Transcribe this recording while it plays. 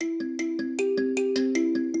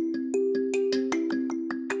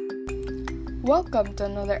Welcome to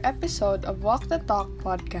another episode of Walk the Talk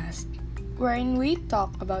podcast, wherein we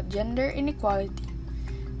talk about gender inequality,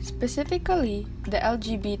 specifically the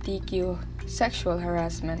LGBTQ sexual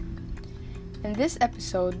harassment. In this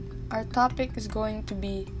episode, our topic is going to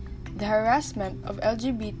be the harassment of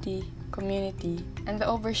LGBT community and the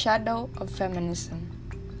overshadow of feminism.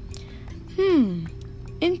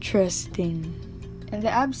 Interesting. In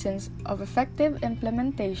the absence of effective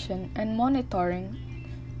implementation and monitoring,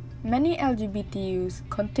 many LGBT youth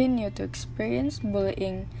continue to experience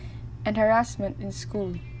bullying and harassment in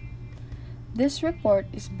school. This report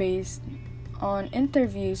is based on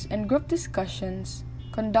interviews and group discussions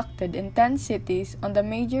conducted in 10 cities on the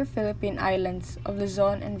major Philippine islands of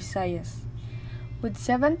Luzon and Visayas, with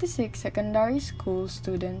 76 secondary school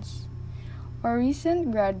students or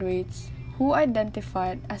recent graduates who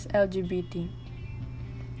identified as LGBT.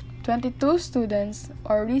 22 students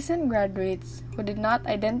or recent graduates who did not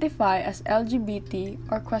identify as LGBT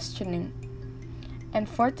or questioning, and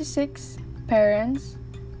 46 parents,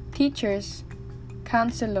 teachers,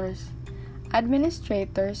 counselors,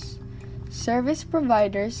 administrators, service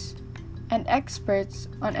providers, and experts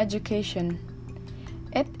on education.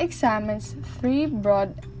 It examines 3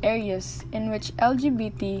 broad areas in which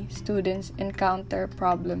LGBT students encounter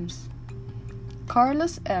problems.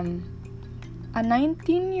 Carlos M., a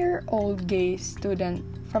 19-year-old gay student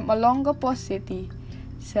from Olongapo City,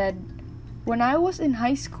 said, "When I was in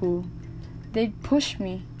high school, they'd push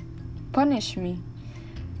me, punish me.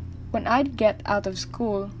 When I'd get out of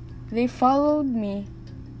school, they followed me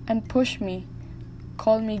and pushed me,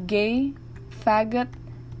 called me gay, faggot,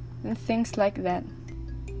 and things like that."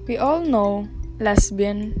 We all know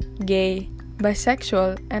lesbian, gay,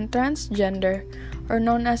 bisexual, and transgender are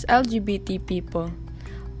known as LGBT people.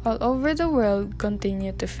 All over the world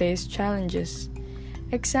continue to face challenges.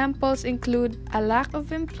 Examples include a lack of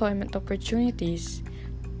employment opportunities,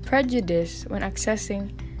 prejudice when accessing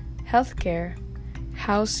healthcare,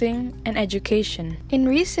 housing, and education. In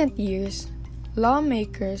recent years,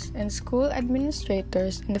 lawmakers and school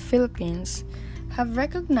administrators in the Philippines have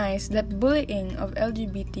recognized that bullying of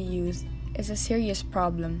LGBT youth is a serious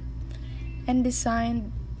problem and designed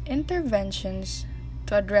interventions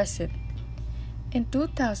to address it. In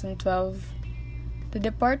 2012, the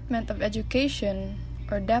Department of Education,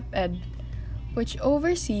 or DepEd, which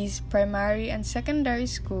oversees primary and secondary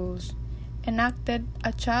schools, enacted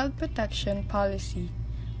a child protection policy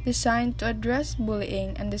designed to address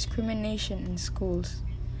bullying and discrimination in schools,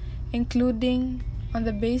 including on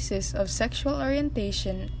the basis of sexual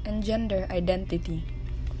orientation and gender identity.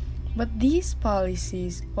 But these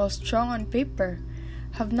policies, while strong on paper,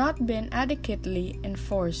 have not been adequately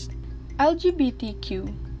enforced.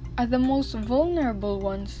 LGBTQ are the most vulnerable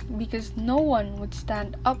ones because no one would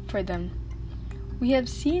stand up for them. We have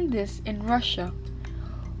seen this in Russia,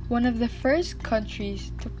 one of the first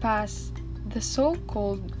countries to pass the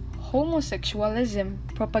so-called homosexualism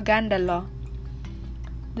propaganda law.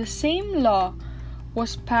 The same law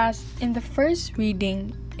was passed in the first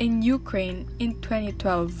reading in Ukraine in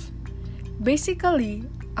 2012, basically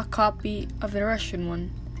a copy of the Russian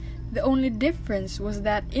one. The only difference was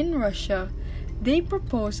that in Russia, they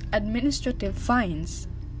proposed administrative fines,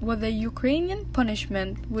 while the Ukrainian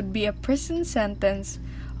punishment would be a prison sentence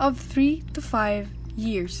of 3 to 5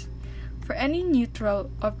 years for any neutral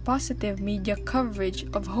or positive media coverage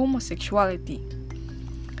of homosexuality.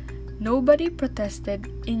 Nobody protested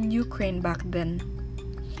in Ukraine back then.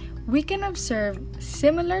 We can observe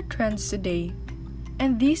similar trends today,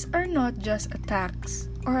 and these are not just attacks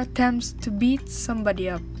or attempts to beat somebody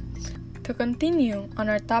up. To continue on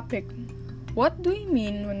our topic, what do we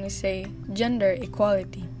mean when we say gender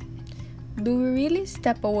equality? Do we really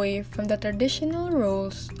step away from the traditional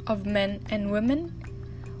roles of men and women?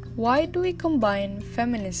 Why do we combine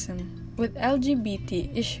feminism with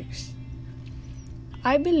LGBT issues?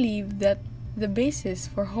 I believe that the basis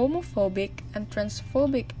for homophobic and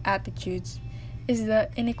transphobic attitudes is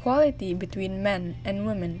the inequality between men and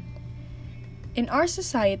women. In our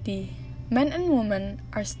society, men and women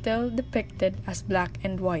are still depicted as black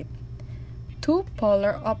and white, 2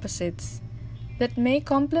 polar opposites that may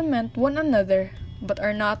complement one another but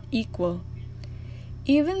are not equal.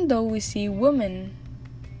 Even though we see women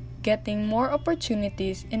getting more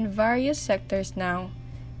opportunities in various sectors now,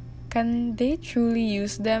 can they truly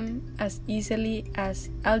use them as easily as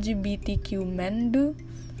LGBTQ men do?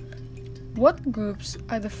 What groups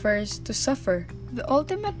are the first to suffer? The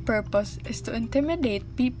ultimate purpose is to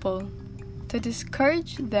intimidate people, to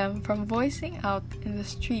discourage them from voicing out in the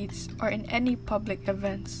streets or in any public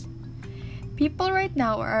events. People right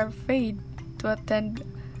now are afraid to attend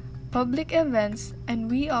public events, and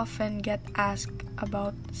we often get asked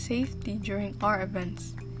about safety during our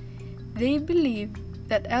events. They believe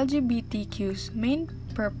that LGBTQ's main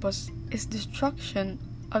purpose is destruction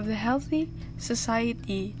of the healthy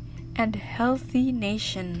society and healthy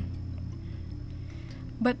nation.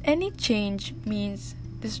 But any change means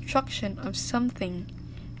destruction of something,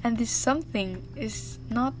 and this something is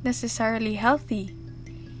not necessarily healthy.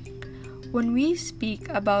 When we speak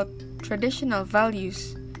about traditional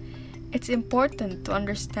values, it's important to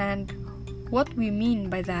understand what we mean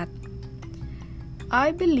by that.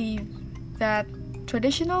 I believe that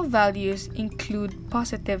traditional values include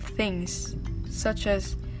positive things such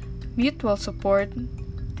as mutual support,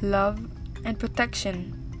 love, and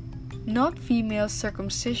protection, not female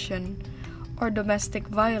circumcision or domestic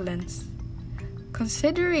violence.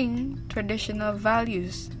 Considering traditional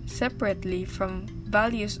values separately from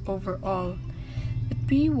values overall that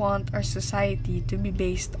we want our society to be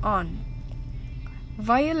based on,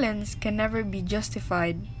 violence can never be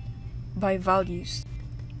justified by values.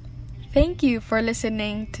 Thank you for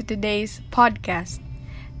listening to today's podcast.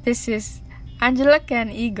 This is Angela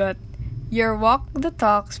Igot, your Walk the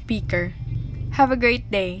Talk speaker. Have a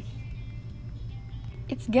great day.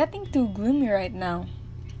 It's getting too gloomy right now,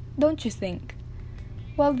 don't you think?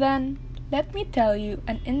 Well then, let me tell you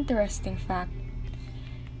an interesting fact.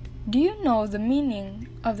 Do you know the meaning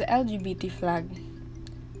of the LGBT flag?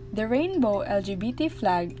 The rainbow LGBT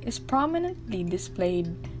flag is prominently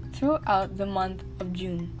displayed throughout the month of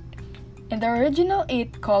June. In the original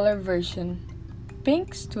 8-color version,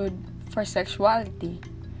 pink stood for sexuality,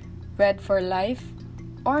 red for life,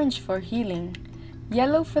 orange for healing,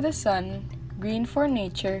 yellow for the sun, green for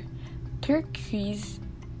nature, turquoise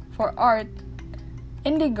for art,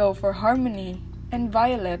 indigo for harmony, and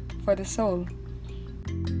violet for the soul.